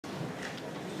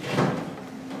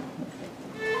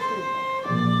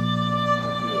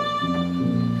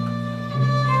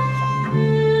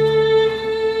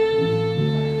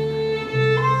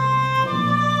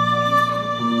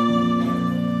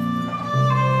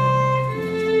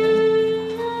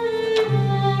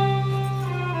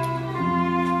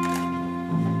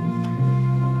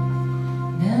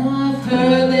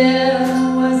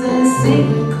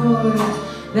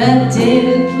that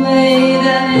David played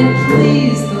and it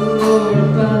pleased the Lord,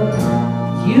 but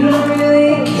you don't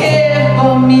really care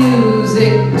for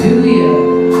music, do you?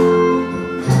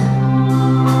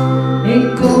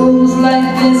 It goes like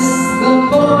this: the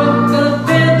fourth, the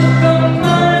fifth, the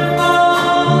ninth,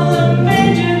 the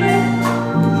major lift,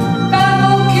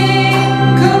 baffled king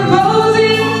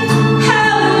composing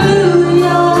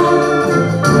hallelujah,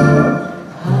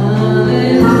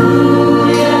 hallelujah,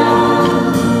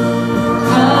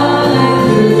 hallelujah,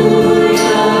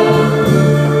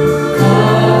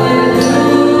 hallelujah,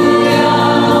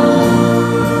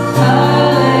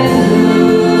 hallelujah.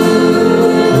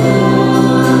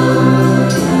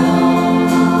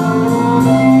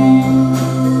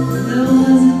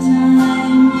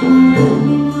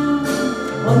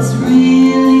 What's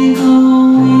really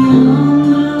going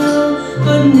on, love?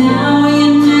 But now you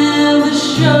never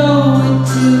show it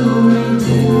to me,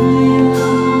 do you?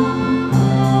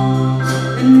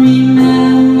 And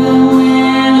remember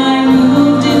when I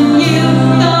moved in you,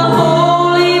 the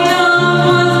holy dawn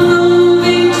was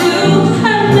moving too,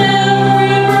 and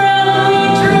every breath we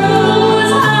drew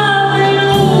was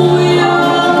hallelujah,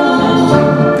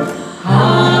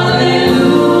 hallelujah.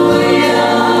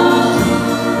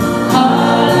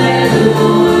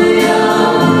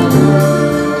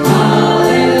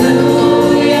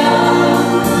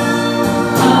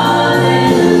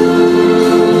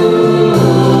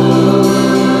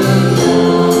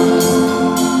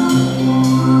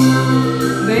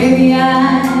 Baby,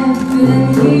 I've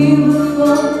been here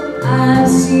before. I've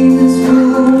seen this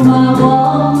room, my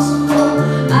walls full.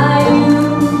 I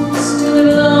used to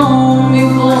live alone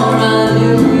before I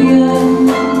knew you.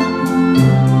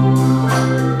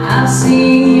 I've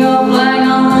seen your flag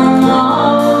on the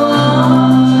wall.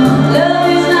 Love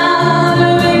is not a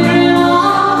victory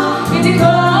walk. It's a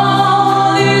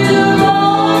call, it's a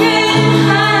broken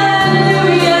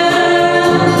hallelujah,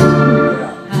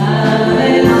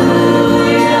 hallelujah,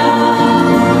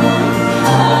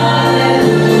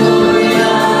 hallelujah,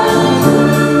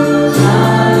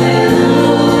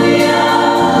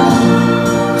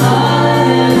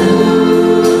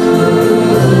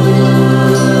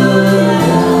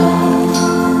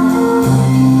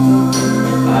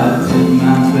 I did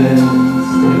my best,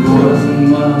 it wasn't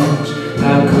much. I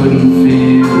couldn't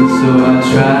feel, so I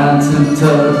tried to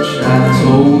touch. I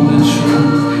told the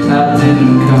truth, I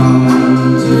didn't come